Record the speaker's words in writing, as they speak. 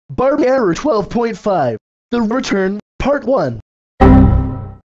Barney Error 12.5. The Return, Part 1.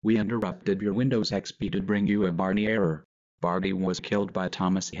 We interrupted your Windows XP to bring you a Barney error. Barney was killed by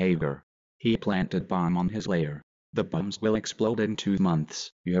Thomas Hager. He planted bomb on his lair. The bombs will explode in 2 months.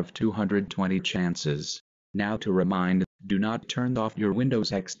 You have 220 chances. Now to remind, do not turn off your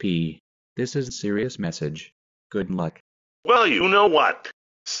Windows XP. This is a serious message. Good luck. Well, you know what?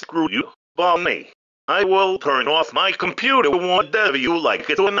 Screw you, Barney. I will turn off my computer whether you like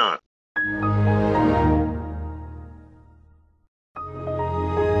it or not.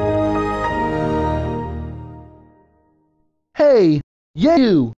 Hey,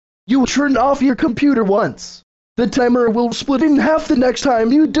 you! You turned off your computer once. The timer will split in half the next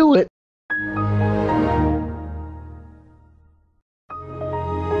time you do it.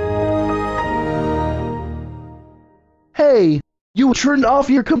 Hey, you turned off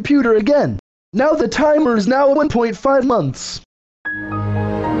your computer again. Now the timer is now 1.5 months.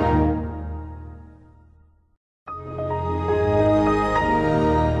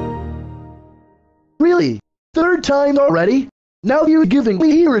 Really? Third time already? Now you're giving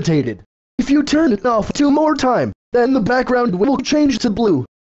me irritated. If you turn it off 2 more times, then the background will change to blue.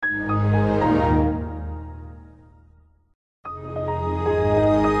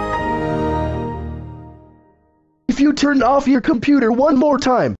 If you turn off your computer 1 more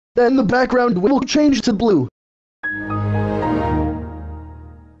time, then the background will change to blue.